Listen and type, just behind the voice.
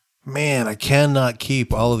Man, I cannot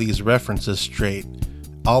keep all of these references straight.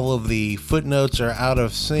 All of the footnotes are out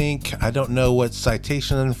of sync. I don't know what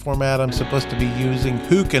citation format I'm supposed to be using.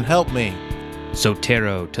 Who can help me?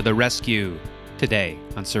 Zotero to the rescue, today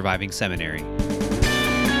on Surviving Seminary.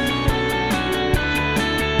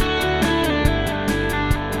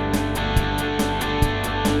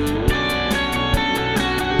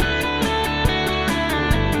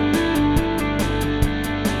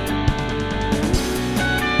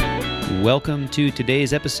 Welcome to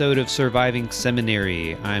today's episode of Surviving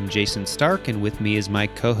Seminary. I'm Jason Stark, and with me is my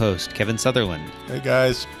co-host, Kevin Sutherland. Hey,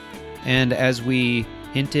 guys. And as we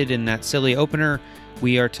hinted in that silly opener,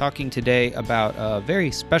 we are talking today about a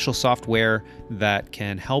very special software that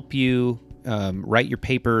can help you write your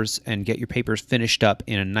papers and get your papers finished up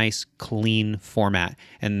in a nice, clean format,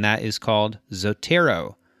 and that is called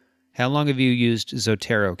Zotero. How long have you used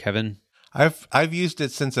Zotero, Kevin? I've used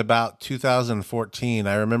it since about 2014.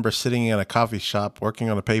 I remember sitting in a coffee shop working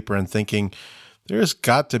on a paper and thinking, there's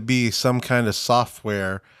got to be some kind of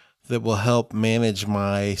software that will help manage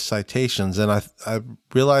my citations. And I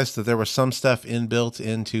realized that there was some stuff inbuilt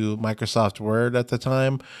into Microsoft Word at the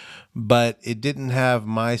time, but it didn't have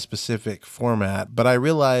my specific format. But I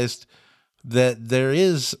realized that there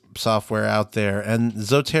is software out there, and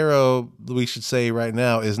Zotero, we should say right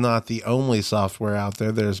now, is not the only software out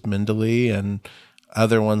there. There's Mendeley and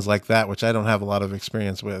other ones like that, which I don't have a lot of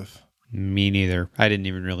experience with. Me neither. I didn't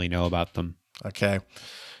even really know about them. Okay.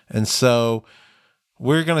 And so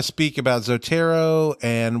we're going to speak about Zotero,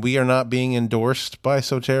 and we are not being endorsed by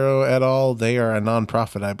Zotero at all. They are a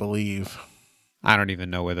nonprofit, I believe. I don't even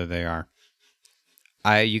know whether they are.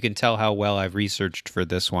 You can tell how well I've researched for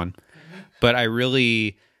this one. But I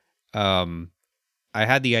really, I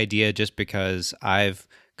had the idea just because I've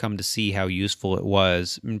come to see how useful it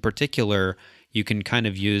was. In particular, you can kind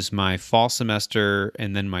of use my fall semester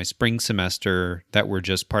and then my spring semester that were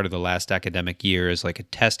just part of the last academic year as like a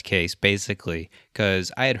test case, basically,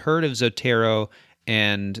 because I had heard of Zotero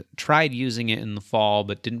and tried using it in the fall,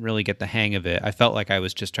 but didn't really get the hang of it. I felt like I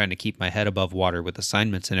was just trying to keep my head above water with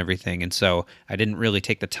assignments and everything, and so I didn't really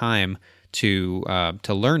take the time to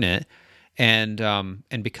learn it. And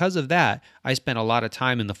because of that, I spent a lot of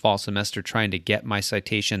time in the fall semester trying to get my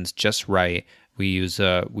citations just right. We use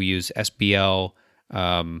SBL.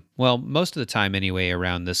 Well, most of the time anyway.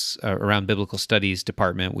 Around Biblical Studies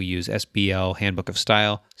department, we use SBL Handbook of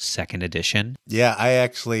Style, 2nd edition. Yeah, I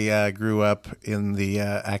actually grew up in the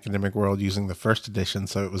academic world using the 1st edition,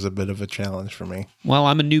 so it was a bit of a challenge for me. Well,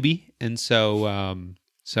 I'm a newbie, and so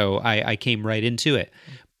I came right into it,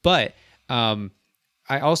 but.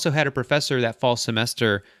 I also had a professor that fall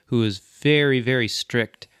semester who was very, very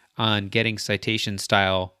strict on getting citation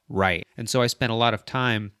style right. And so I spent a lot of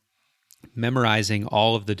time memorizing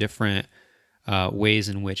all of the different ways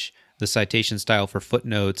in which the citation style for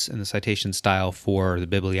footnotes and the citation style for the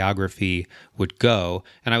bibliography would go.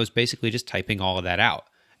 And I was basically just typing all of that out.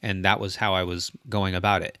 And that was how I was going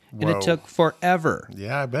about it. Whoa. And it took forever.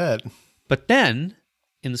 Yeah, I bet. But then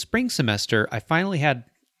in the spring semester, I finally had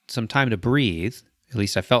some time to breathe. At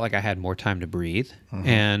least I felt like I had more time to breathe. Mm-hmm.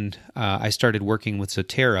 And I started working with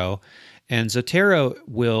Zotero. And Zotero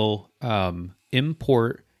will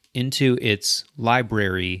import into its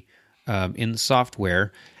library in the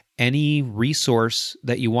software any resource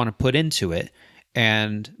that you want to put into it.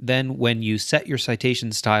 And then when you set your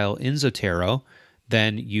citation style in Zotero,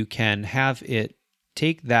 then you can have it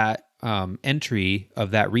take that entry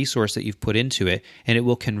of that resource that you've put into it, and it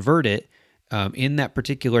will convert it in that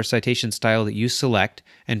particular citation style that you select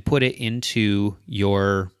and put it into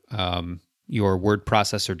your word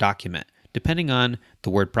processor document, depending on the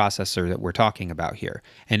word processor that we're talking about here.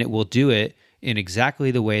 And it will do it in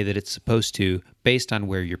exactly the way that it's supposed to based on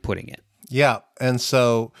where you're putting it. Yeah. And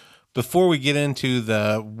so before we get into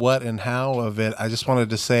the what and how of it, I just wanted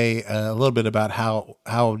to say a little bit about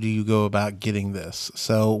how do you go about getting this.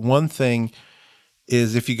 So one thing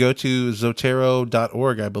is if you go to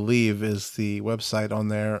Zotero.org, I believe, is the website on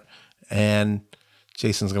there, and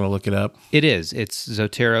Jason's going to look it up. It is. It's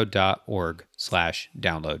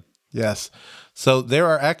Zotero.org/download. Yes. So there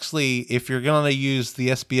are actually, if you're going to use the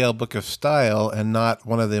SBL Book of Style and not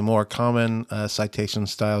one of the more common citation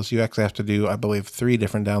styles, you actually have to do, I believe, 3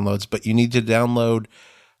 different downloads, but you need to download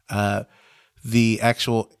the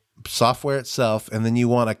actual software itself, and then you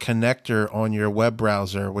want a connector on your web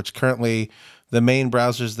browser, which currently the main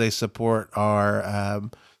browsers they support are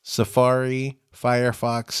Safari,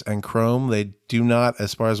 Firefox, and Chrome. They do not,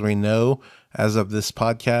 as far as we know, as of this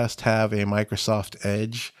podcast, have a Microsoft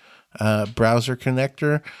Edge browser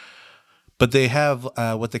connector. But they have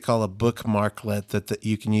what they call a bookmarklet that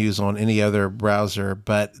you can use on any other browser.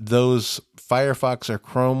 But those Firefox or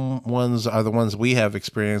Chrome ones are the ones we have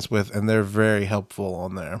experience with, and they're very helpful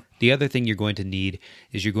on there. The other thing you're going to need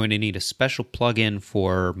is you're going to need a special plugin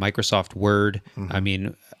for Microsoft Word. I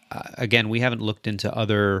mean, again, we haven't looked into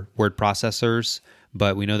other word processors,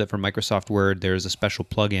 but we know that for Microsoft Word, there's a special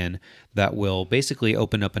plugin that will basically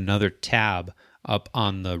open up another tab up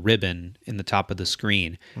on the ribbon in the top of the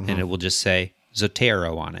screen, and it will just say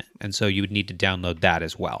Zotero on it. And so you would need to download that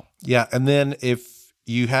as well. Yeah, and then if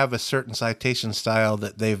you have a certain citation style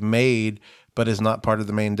that they've made but is not part of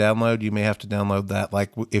the main download, you may have to download that. Like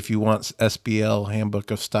if you want SBL Handbook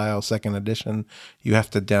of Style Second Edition, you have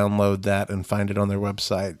to download that and find it on their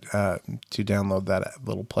website to download that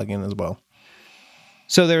little plugin as well.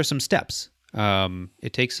 So there are some steps.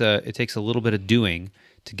 It takes a little bit of doing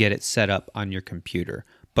to get it set up on your computer.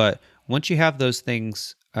 But once you have those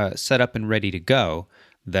things set up and ready to go,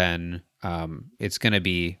 then it's going to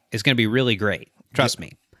be really great. Trust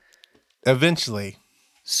me. Eventually.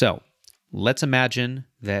 So let's imagine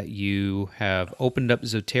that you have opened up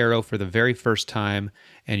Zotero for the very first time,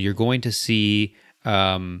 and you're going to see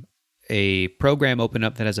a program open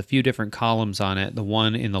up that has a few different columns on it. The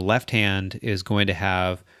one in the left hand is going to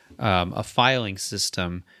have a filing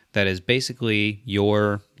system that is basically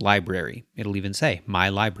your library. It'll even say My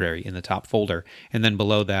Library in the top folder. And then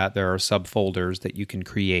below that, there are subfolders that you can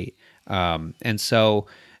create. And so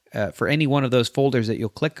for any one of those folders that you'll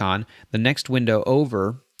click on, the next window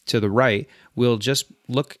over to the right will just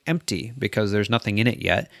look empty because there's nothing in it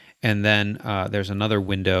yet. And then there's another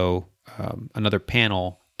window, another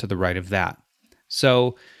panel to the right of that.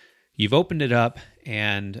 So you've opened it up,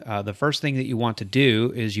 and the first thing that you want to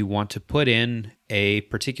do is you want to put in a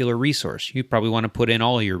particular resource. You probably want to put in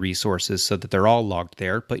all of your resources so that they're all logged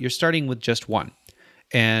there, but you're starting with just one.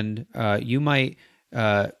 And you might,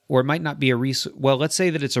 or it might not be a resource. Well, let's say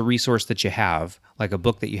that it's a resource that you have, like a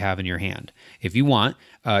book that you have in your hand. If you want,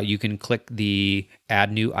 you can click the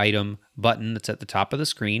Add New Item button that's at the top of the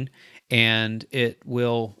screen, and it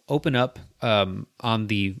will open up on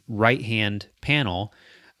the right-hand panel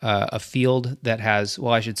a field that has,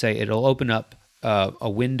 well, I should say it'll open up a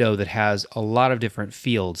window that has a lot of different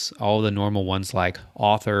fields, all the normal ones like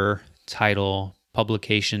author, title,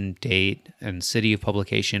 publication date, and city of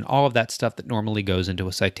publication, all of that stuff that normally goes into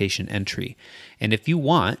a citation entry. And if you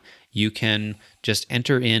want, you can just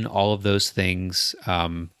enter in all of those things,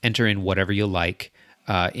 enter in whatever you like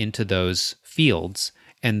into those fields.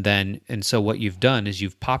 And so what you've done is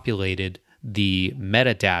you've populated the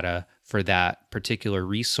metadata for that particular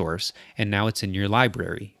resource, and now it's in your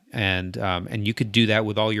library. And you could do that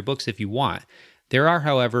with all your books if you want. There are,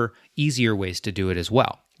 however, easier ways to do it as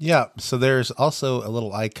well. Yeah, so there's also a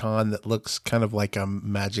little icon that looks kind of like a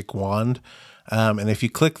magic wand. And if you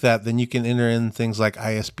click that, then you can enter in things like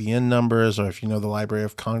ISBN numbers, or if you know the Library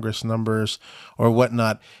of Congress numbers or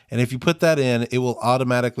whatnot. And if you put that in, it will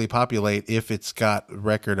automatically populate if it's got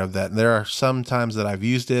record of that. And there are some times that I've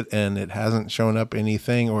used it and it hasn't shown up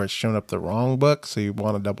anything, or it's shown up the wrong book. So you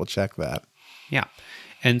want to double check that. Yeah.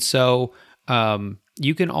 And so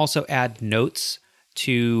you can also add notes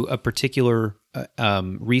to a particular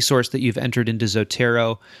resource that you've entered into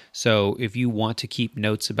Zotero. So if you want to keep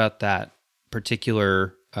notes about that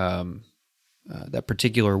particular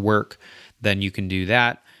work, then you can do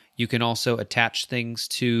that. You can also attach things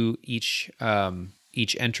to each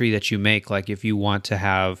entry that you make. Like if you want to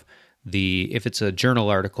have if it's a journal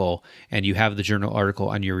article and you have the journal article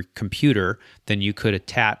on your computer, then you could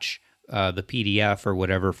attach the PDF or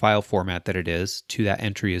whatever file format that it is to that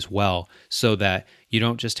entry as well, so that you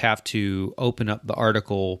don't just have to open up the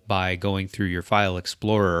article by going through your file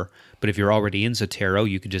explorer, but if you're already in Zotero,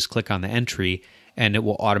 you could just click on the entry and it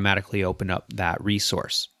will automatically open up that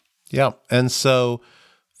resource. Yeah, and so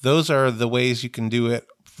those are the ways you can do it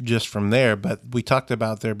just from there, but we talked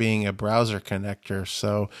about there being a browser connector.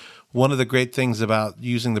 So one of the great things about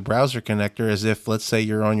using the browser connector is if, let's say,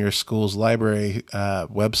 you're on your school's library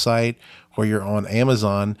website, or you're on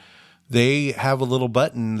Amazon, they have a little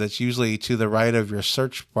button that's usually to the right of your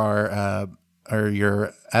search bar or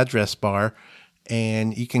your address bar,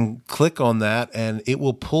 and you can click on that and it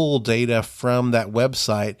will pull data from that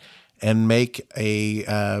website and make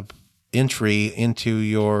a entry into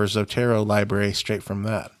your Zotero library straight from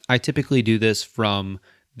that. I typically do this from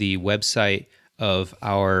the website of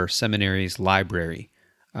our seminary's library.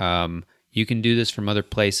 You can do this from other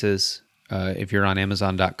places. If you're on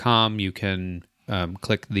Amazon.com, you can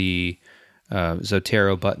click the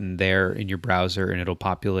Zotero button there in your browser, and it'll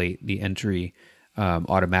populate the entry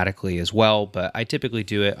automatically as well, but I typically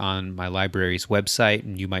do it on my library's website,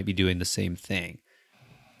 and you might be doing the same thing.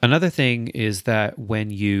 Another thing is that when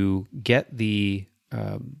you get the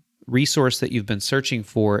resource that you've been searching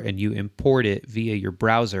for and you import it via your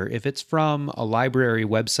browser, if it's from a library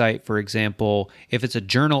website, for example, if it's a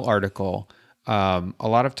journal article, a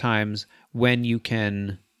lot of times when you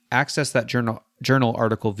can access that journal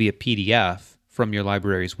article via PDF from your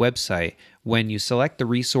library's website, when you select the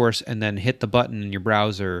resource and then hit the button in your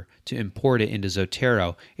browser to import it into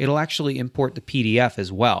Zotero, it'll actually import the PDF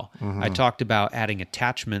as well. I talked about adding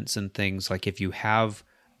attachments and things, like if you have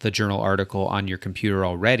the journal article on your computer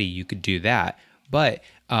already, you could do that. But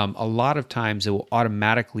a lot of times it will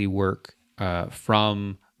automatically work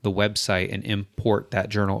from the website and import that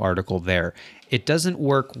journal article there. It doesn't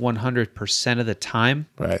work 100% of the time,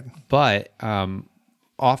 Right. but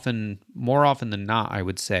more often than not, I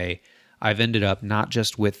would say, I've ended up not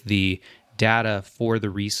just with the data for the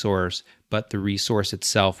resource, but the resource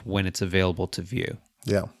itself when it's available to view.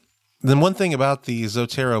 Yeah. Then one thing about the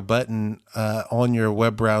Zotero button on your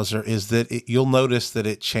web browser is that you'll notice that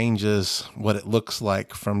it changes what it looks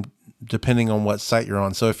like from depending on what site you're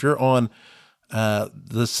on. So if you're on,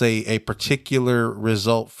 let's say, a particular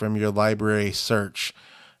result from your library search,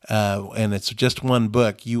 and it's just one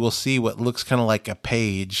book, you will see what looks kind of like a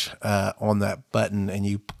page on that button, and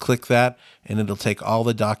you click that, and it'll take all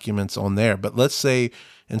the documents on there. But let's say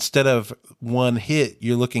instead of one hit,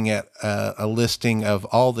 you're looking at a listing of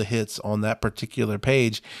all the hits on that particular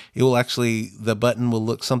page. It will actually, the button will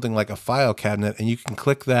look something like a file cabinet, and you can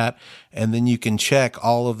click that, and then you can check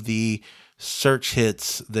all of the search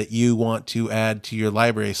hits that you want to add to your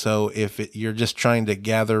library. So if you're just trying to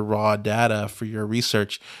gather raw data for your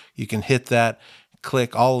research, you can hit that,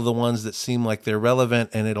 click all of the ones that seem like they're relevant,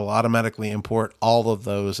 and it'll automatically import all of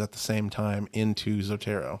those at the same time into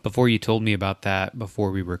Zotero. Before you told me about that, before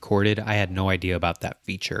we recorded, I had no idea about that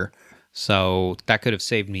feature. So that could have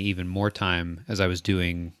saved me even more time as I was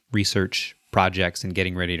doing research projects and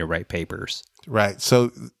getting ready to write papers. Right. So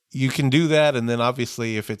you can do that, and then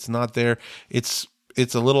obviously if it's not there, it's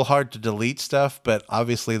a little hard to delete stuff, but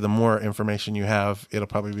obviously the more information you have, it'll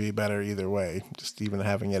probably be better either way, just even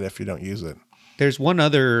having it if you don't use it. There's one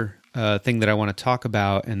other thing that I want to talk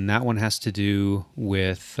about, and that one has to do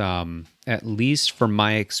with, at least from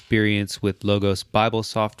my experience with Logos Bible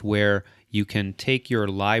software, you can take your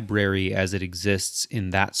library as it exists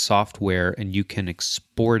in that software and you can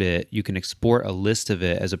export it. You can export a list of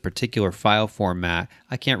it as a particular file format.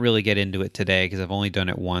 I can't really get into it today because I've only done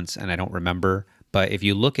it once and I don't remember. But if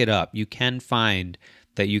you look it up, you can find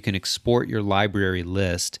that you can export your library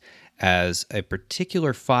list as a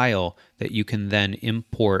particular file that you can then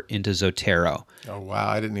import into Zotero. Oh, wow.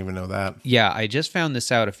 I didn't even know that. Yeah, I just found this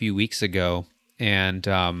out a few weeks ago, and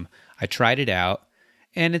I tried it out,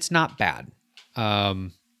 and it's not bad. A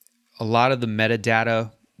lot of the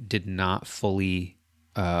metadata did not fully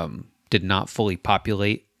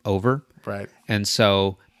populate over. Right. And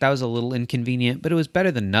so that was a little inconvenient, but it was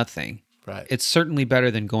better than nothing. Right. It's certainly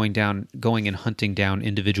better than going and hunting down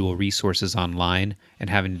individual resources online and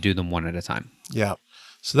having to do them one at a time. Yeah.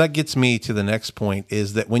 So that gets me to the next point,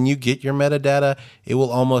 is that when you get your metadata, it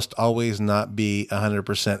will almost always not be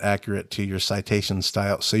 100% accurate to your citation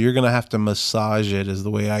style. So you're going to have to massage it, is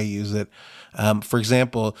the way I use it. For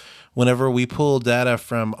example, whenever we pull data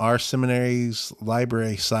from our seminary's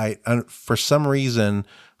library site, for some reason,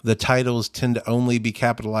 the titles tend to only be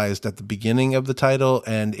capitalized at the beginning of the title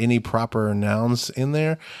and any proper nouns in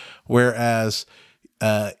there. Whereas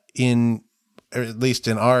or at least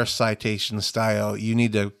in our citation style, you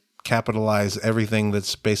need to capitalize everything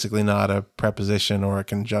that's basically not a preposition or a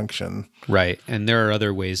conjunction. Right. And there are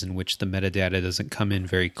other ways in which the metadata doesn't come in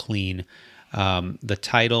very clean. The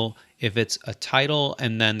title, if it's a title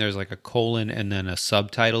and then there's like a colon and then a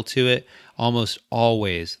subtitle to it, almost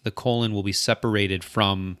always the colon will be separated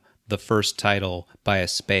from the first title by a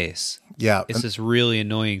space. Yeah. It's this really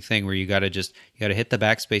annoying thing where you got to hit the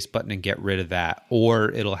backspace button and get rid of that,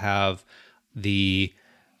 or it'll have the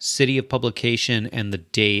city of publication and the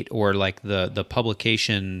date, or like the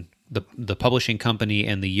publication, the publishing company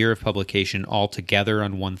and the year of publication all together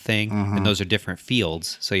on one thing. Mm-hmm. And those are different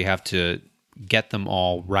fields. So you have to get them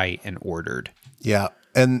all right and ordered. Yeah.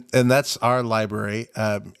 And that's our library.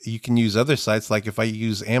 You can use other sites. Like if I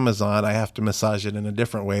use Amazon, I have to massage it in a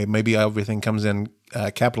different way. Maybe everything comes in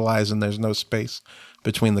capitalized and there's no space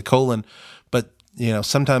between the colon. But,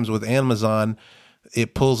 sometimes with Amazon,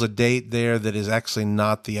 it pulls a date there that is actually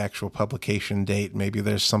not the actual publication date. Maybe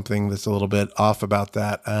there's something that's a little bit off about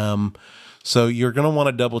that. So you're going to want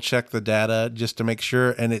to double check the data just to make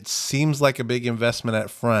sure. And it seems like a big investment at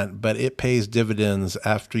front, but it pays dividends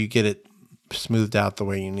after you get it smoothed out the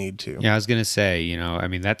way you need to. Yeah, I was gonna say, I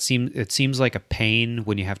mean, it seems like a pain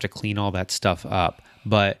when you have to clean all that stuff up.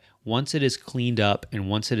 But once it is cleaned up and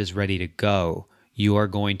once it is ready to go, you are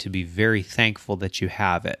going to be very thankful that you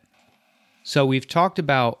have it. So we've talked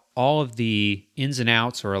about all of the ins and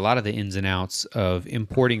outs, or a lot of the ins and outs, of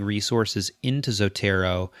importing resources into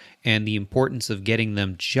Zotero and the importance of getting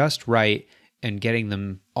them just right and getting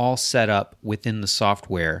them all set up within the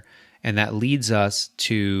software. And that leads us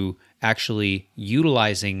to actually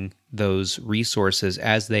utilizing those resources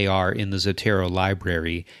as they are in the Zotero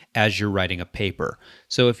library as you're writing a paper.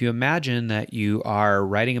 So if you imagine that you are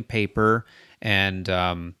writing a paper and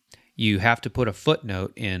you have to put a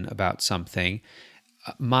footnote in about something,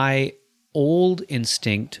 my old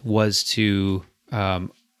instinct was to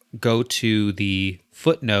go to the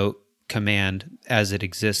footnote command as it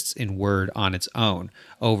exists in Word on its own,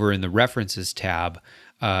 over in the References tab,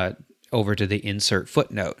 over to the Insert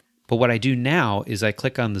Footnote. But what I do now is I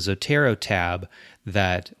click on the Zotero tab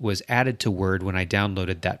that was added to Word when I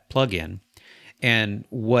downloaded that plugin. And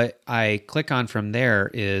what I click on from there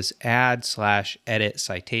is add/edit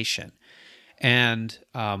citation. And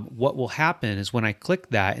what will happen is when I click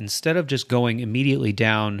that, instead of just going immediately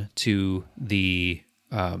down to the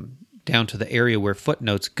area where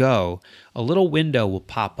footnotes go, a little window will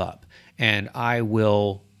pop up, and I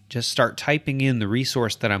will just start typing in the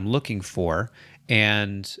resource that I'm looking for,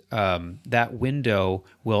 and that window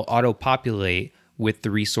will auto-populate with the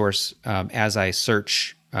resource as I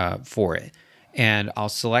search for it. And I'll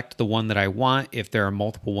select the one that I want if there are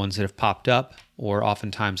multiple ones that have popped up, or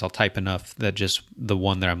oftentimes I'll type enough that just the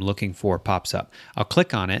one that I'm looking for pops up. I'll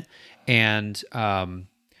click on it, and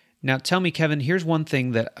now tell me, Kevin, here's one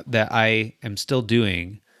thing that I am still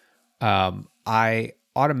doing. I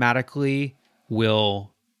automatically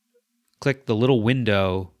will click the little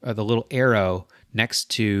window, or the little arrow next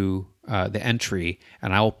to the entry,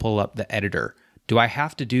 and I will pull up the editor. Do I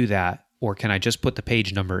have to do that, or can I just put the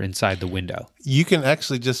page number inside the window? You can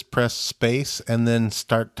actually just press space and then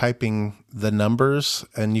start typing the numbers.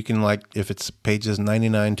 And you can, like, if it's pages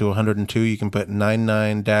 99 to 102, you can put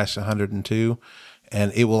 99-102,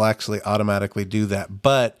 and it will actually automatically do that.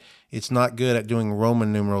 But it's not good at doing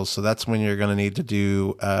Roman numerals, so that's when you're going to need to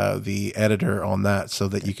do the editor on that so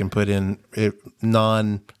that you can put in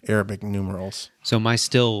non-Arabic numerals. So my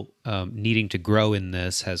still needing to grow in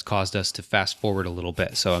this has caused us to fast forward a little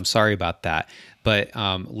bit, so I'm sorry about that. But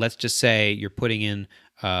let's just say you're putting in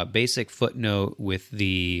a basic footnote with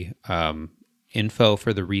the info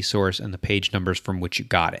for the resource and the page numbers from which you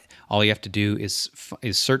got it. All you have to do is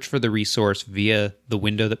search for the resource via the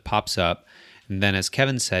window that pops up. And then, as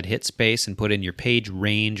Kevin said, hit space and put in your page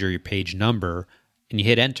range or your page number, and you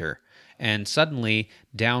hit enter. And suddenly,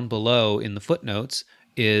 down below in the footnotes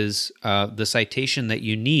is the citation that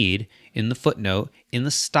you need in the footnote, in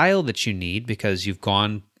the style that you need, because you've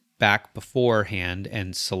gone back beforehand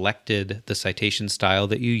and selected the citation style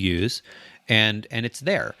that you use, and it's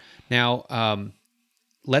there. Now,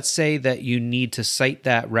 let's say that you need to cite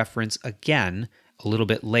that reference again a little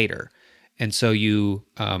bit later. And so you,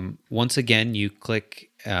 once again, you click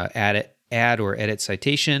add or edit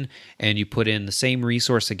citation, and you put in the same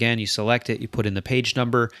resource again. You select it, you put in the page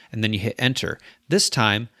number, and then you hit enter. This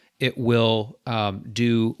time, it will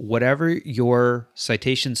do whatever your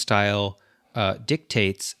citation style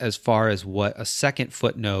dictates as far as what a second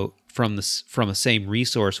footnote from a same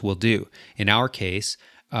resource will do. In our case,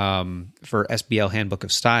 for SBL Handbook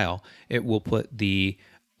of Style, it will put the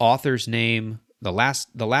author's name, the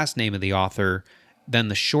last name of the author, then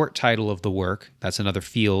the short title of the work. That's another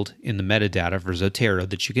field in the metadata for Zotero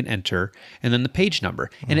that you can enter, and then the page number.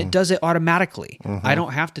 And it does it automatically. I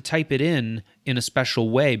don't have to type it in a special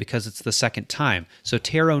way because it's the second time.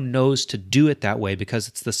 Zotero knows to do it that way because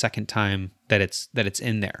it's the second time that it's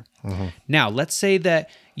in there. Now, let's say that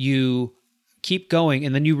you keep going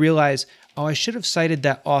and then you realize, oh, I should have cited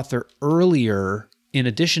that author earlier in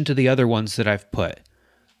addition to the other ones that I've put.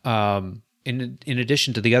 In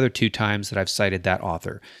addition to the other 2 times that I've cited that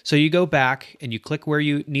author. So you go back and you click where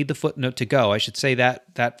you need the footnote to go. I should say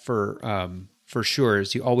that for sure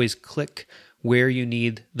is you always click where you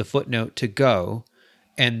need the footnote to go,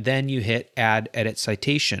 and then you hit add edit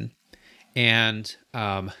citation. And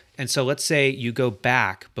so let's say you go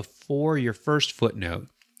back before your first footnote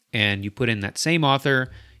and you put in that same author,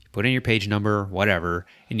 you put in your page number, whatever,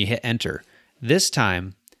 and you hit enter. This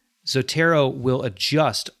time, Zotero will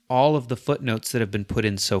adjust all of the footnotes that have been put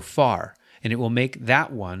in so far, and it will make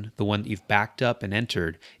that one, the one that you've backed up and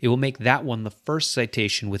entered, it will make that one the first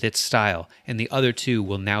citation with its style, and the other two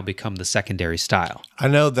will now become the secondary style. I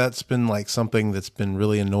know that's been like something that's been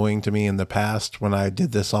really annoying to me in the past when I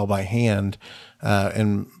did this all by hand,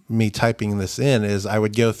 and me typing this in is I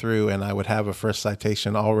would go through and I would have a first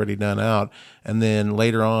citation already done out. And then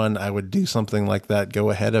later on, I would do something like that, go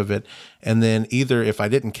ahead of it. And then either if I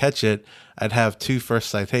didn't catch it, I'd have two first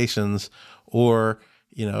citations, or,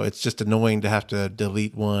 it's just annoying to have to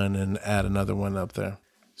delete one and add another one up there.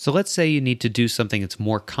 So let's say you need to do something that's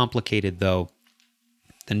more complicated, though,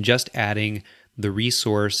 than just adding the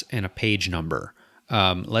resource and a page number.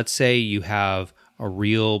 Let's say you have a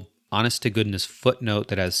real honest-to-goodness footnote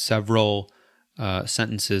that has several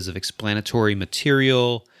sentences of explanatory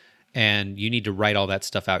material, and you need to write all that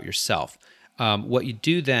stuff out yourself. What you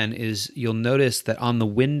do then is you'll notice that on the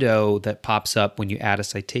window that pops up when you add a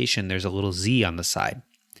citation, there's a little Z on the side.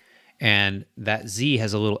 And that Z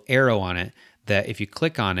has a little arrow on it that if you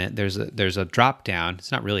click on it, there's a drop down.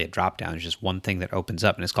 It's not really a drop down, it's just one thing that opens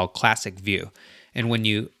up, and it's called Classic View. And when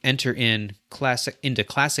you enter into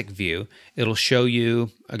Classic View, it'll show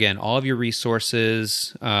you, again, all of your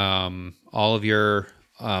resources, all the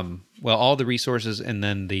resources, and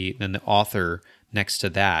then the author next to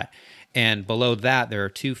that. And below that, there are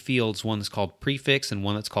two fields, one that's called prefix and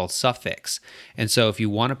one that's called suffix. And so if you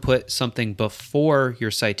want to put something before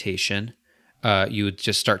your citation, you would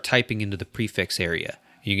just start typing into the prefix area.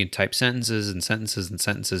 You can type sentences and sentences and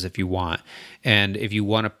sentences if you want. And if you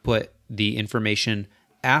want to put the information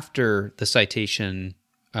after the citation,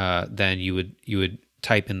 then you would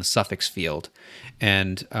type in the suffix field.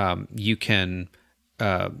 And you can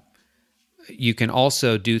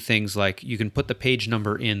also do things like you can put the page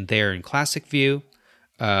number in there in Classic View,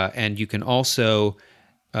 and you can also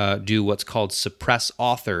do what's called suppress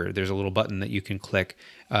author. There's a little button that you can click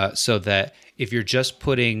so that if you're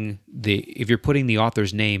putting the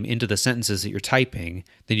author's name into the sentences that you're typing,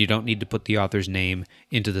 then you don't need to put the author's name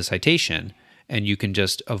into the citation, and you can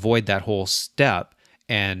just avoid that whole step.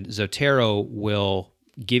 And Zotero will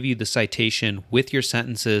give you the citation with your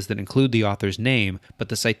sentences that include the author's name, but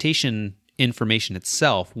the citation information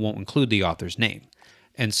itself won't include the author's name.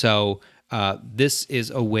 And so this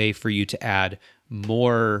is a way for you to add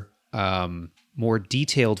more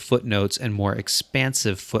detailed footnotes and more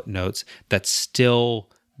expansive footnotes that still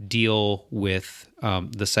deal with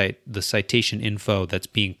the citation info that's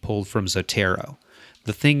being pulled from Zotero.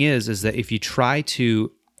 The thing is that if you try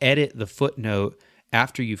to edit the footnote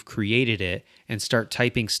after you've created it and start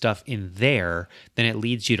typing stuff in there, then it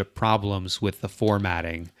leads you to problems with the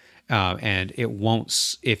formatting. And it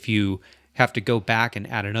won't, if you have to go back and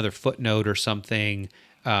add another footnote or something,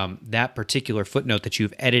 that particular footnote that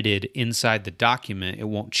you've edited inside the document, it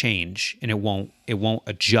won't change and it won't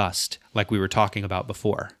adjust like we were talking about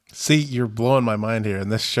before. See, you're blowing my mind here,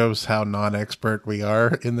 and this shows how non-expert we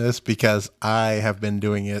are in this, because I have been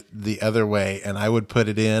doing it the other way, and I would put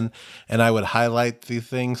it in and I would highlight the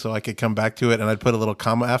thing so I could come back to it, and I'd put a little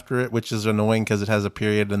comma after it, which is annoying because it has a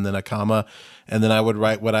period and then a comma, and then I would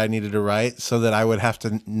write what I needed to write so that I would have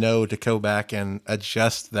to know to go back and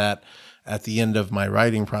adjust that at the end of my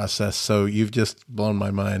writing process. So you've just blown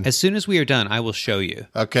my mind. As soon as we are done, I will show you.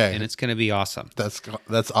 Okay. And it's going to be awesome. That's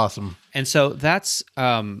awesome. And so that's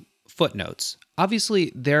footnotes.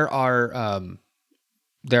 Obviously, there are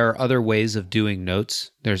other ways of doing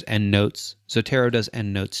notes. There's endnotes. Zotero does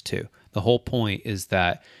endnotes too. The whole point is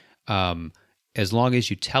that as long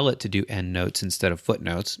as you tell it to do endnotes instead of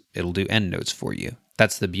footnotes, it'll do endnotes for you.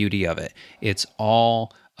 That's the beauty of it. It's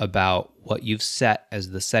all about what you've set as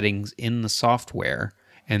the settings in the software,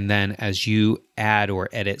 and then as you add or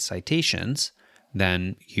edit citations,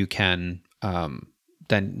 then you can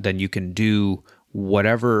then you can do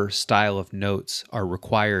whatever style of notes are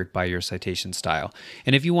required by your citation style.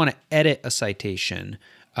 And if you want to edit a citation,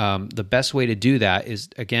 the best way to do that is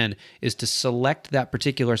to select that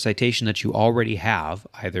particular citation that you already have,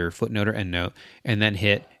 either footnote or endnote, and then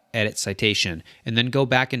hit edit citation, and then go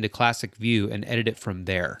back into Classic View and edit it from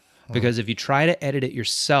there. Because if you try to edit it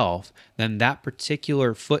yourself, then that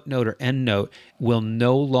particular footnote or endnote will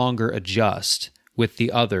no longer adjust with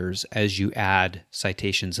the others as you add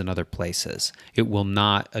citations in other places. It will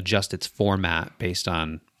not adjust its format based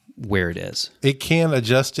on where it is. It can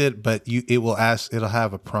adjust it, but it'll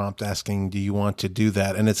have a prompt asking, do you want to do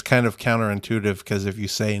that? And it's kind of counterintuitive, because if you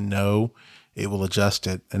say no, it will adjust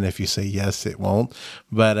it, and if you say yes, it won't.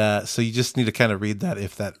 But so you just need to kind of read that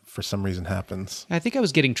if that for some reason happens. I think I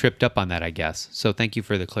was getting tripped up on that, I guess. So thank you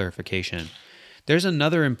for the clarification. There's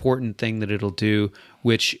another important thing that it'll do,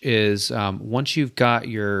 which is once you've got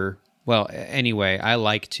your Well, anyway, I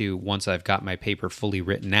like to, once I've got my paper fully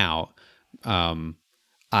written out,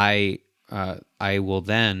 I will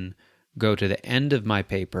then go to the end of my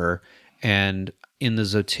paper, and in the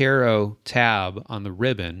Zotero tab on the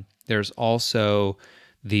ribbon, there's also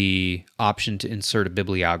the option to insert a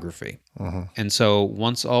bibliography. And so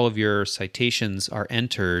once all of your citations are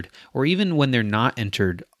entered, or even when they're not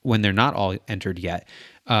entered, when they're not all entered yet,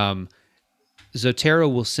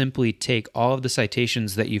 Zotero will simply take all of the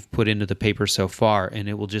citations that you've put into the paper so far, and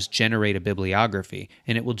it will just generate a bibliography.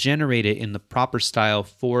 And it will generate it in the proper style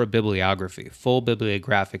for a bibliography, full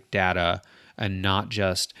bibliographic data, and not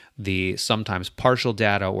just the sometimes partial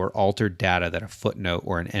data or altered data that a footnote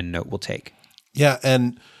or an endnote will take. Yeah,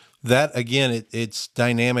 and that, again, it's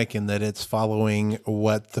dynamic in that it's following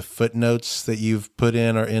what the footnotes that you've put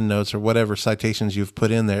in or endnotes or whatever citations you've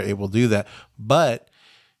put in there, it will do that. But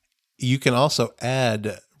you can also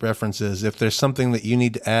add references if there's something that you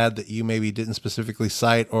need to add that you maybe didn't specifically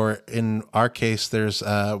cite, or in our case, there's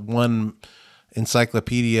one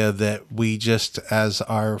encyclopedia that we just, as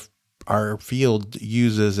our field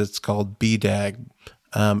uses, it's called BDAG.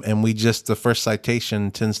 And we just, the first citation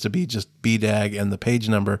tends to be just BDAG and the page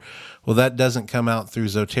number. Well, that doesn't come out through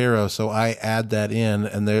Zotero, so I add that in.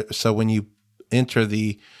 And so when you enter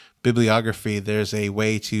the bibliography, there's a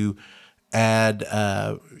way to add,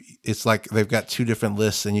 it's like they've got two different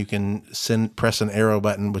lists, and you can press an arrow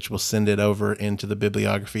button, which will send it over into the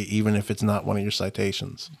bibliography, even if it's not one of your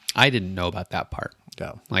citations. I didn't know about that part.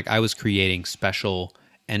 Yeah. Like, I was creating special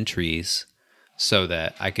entries so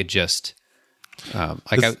that I could just...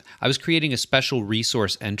 I was creating a special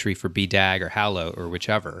resource entry for BDAG or Hallo or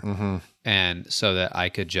whichever, and so that I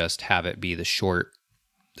could just have it be the short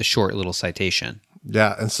little citation.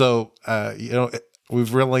 Yeah, and so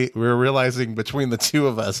we're realizing between the two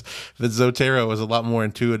of us that Zotero is a lot more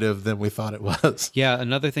intuitive than we thought it was. Yeah,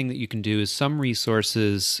 another thing that you can do is some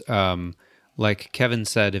resources. Like Kevin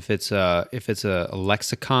said, if it's a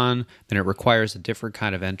lexicon, then it requires a different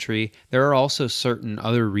kind of entry. There are also certain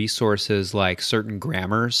other resources, like certain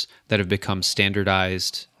grammars that have become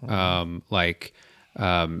standardized, like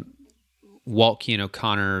Walt Keane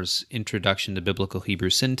O'Connor's Introduction to Biblical Hebrew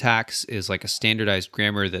Syntax is like a standardized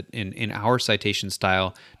grammar that in our citation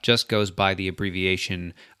style just goes by the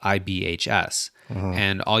abbreviation IBHS.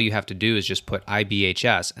 And all you have to do is just put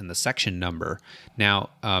IBHS and the section number. Now,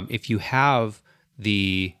 if you have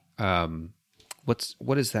the,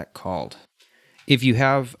 what is that called? If you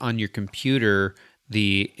have on your computer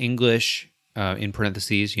the English, in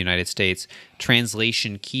parentheses, United States,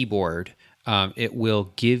 translation keyboard, it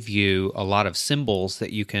will give you a lot of symbols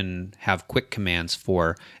that you can have quick commands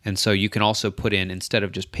for. And so you can also put in, instead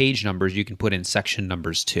of just page numbers, you can put in section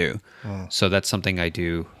numbers too. So that's something I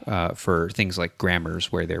do for things like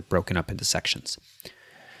grammars where they're broken up into sections.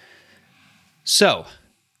 So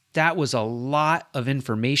that was a lot of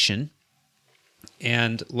information.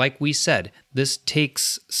 And like we said, this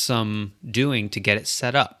takes some doing to get it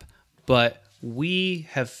set up. But we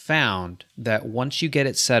have found that once you get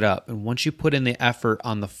it set up and once you put in the effort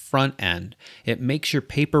on the front end, it makes your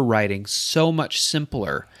paper writing so much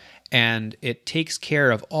simpler, and it takes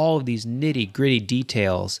care of all of these nitty-gritty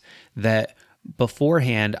details that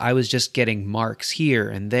beforehand I was just getting marks here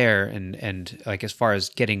and there, and like as far as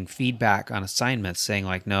getting feedback on assignments saying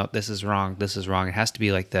like, no, this is wrong, it has to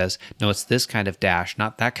be like this, no, it's this kind of dash,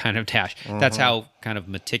 not that kind of dash. That's how kind of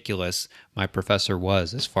meticulous my professor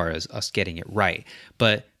was as far as us getting it right.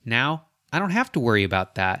 But now I don't have to worry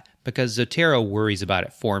about that because Zotero worries about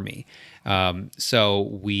it for me. So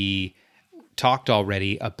we talked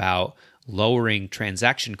already about lowering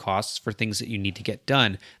transaction costs for things that you need to get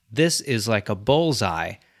done. This is like a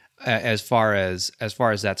bullseye as far as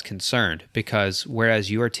that's concerned, because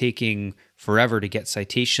whereas you are taking forever to get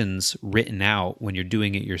citations written out when you're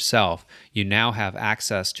doing it yourself, you now have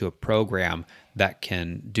access to a program that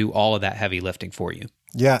can do all of that heavy lifting for you.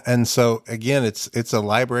 Yeah, and so again, it's a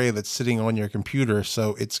library that's sitting on your computer,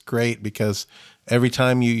 so it's great because every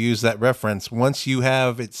time you use that reference, once you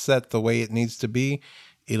have it set the way it needs to be,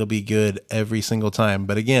 it'll be good every single time.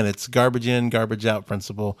 But again, it's garbage in, garbage out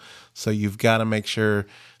principle. So you've got to make sure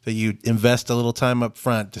that you invest a little time up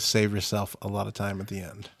front to save yourself a lot of time at the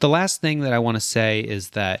end. The last thing that I want to say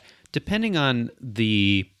is that depending on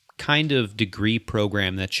the kind of degree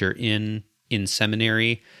program that you're in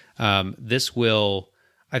seminary, this will,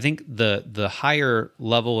 I think the higher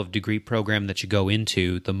level of degree program that you go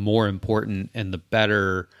into, the more important and the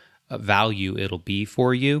better value it'll be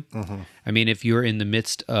for you. I mean, if you're in the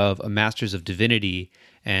midst of a Master's of Divinity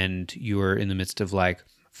and you're in the midst of like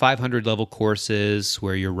 500 level courses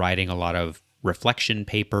where you're writing a lot of reflection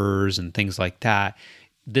papers and things like that,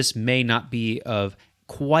 this may not be of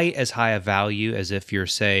quite as high a value as if you're,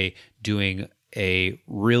 say, doing a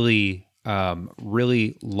really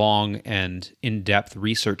long and in-depth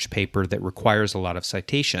research paper that requires a lot of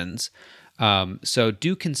citations. So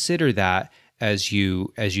do consider that as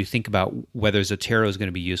you think about whether Zotero is going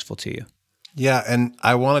to be useful to you. Yeah, and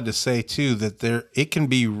I wanted to say too that it can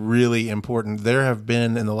be really important. There have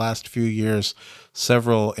been in the last few years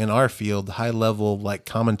several in our field high-level like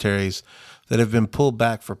commentaries that have been pulled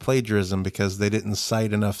back for plagiarism because they didn't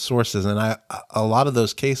cite enough sources. And a lot of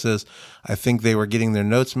those cases, I think they were getting their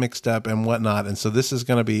notes mixed up and whatnot. And so this is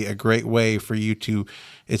going to be a great way for you to,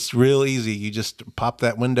 it's real easy. You just pop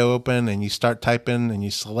that window open and you start typing and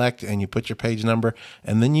you select and you put your page number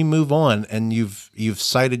and then you move on and you've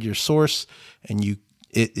cited your source and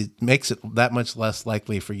it makes it that much less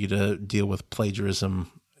likely for you to deal with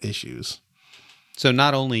plagiarism issues. So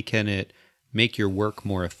not only can it make your work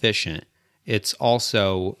more efficient, it's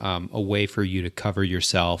also a way for you to cover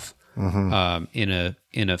yourself in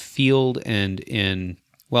a field and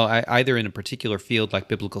either in a particular field like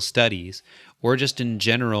biblical studies or just in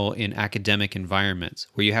general in academic environments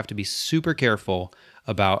where you have to be super careful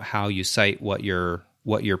about how you cite what you're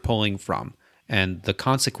pulling from, and the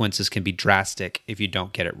consequences can be drastic if you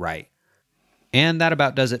don't get it right. And that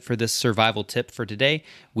about does it for this survival tip for today.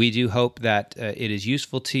 We do hope that it is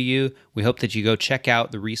useful to you. We hope that you go check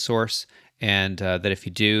out the resource and that if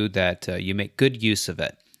you do, that you make good use of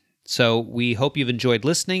it. So we hope you've enjoyed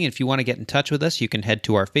listening. If you want to get in touch with us, you can head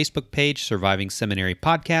to our Facebook page, Surviving Seminary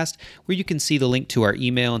Podcast, where you can see the link to our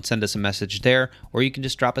email and send us a message there, or you can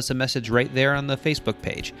just drop us a message right there on the Facebook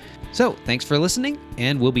page. So thanks for listening,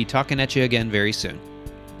 and we'll be talking at you again very soon.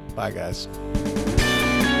 Bye, guys.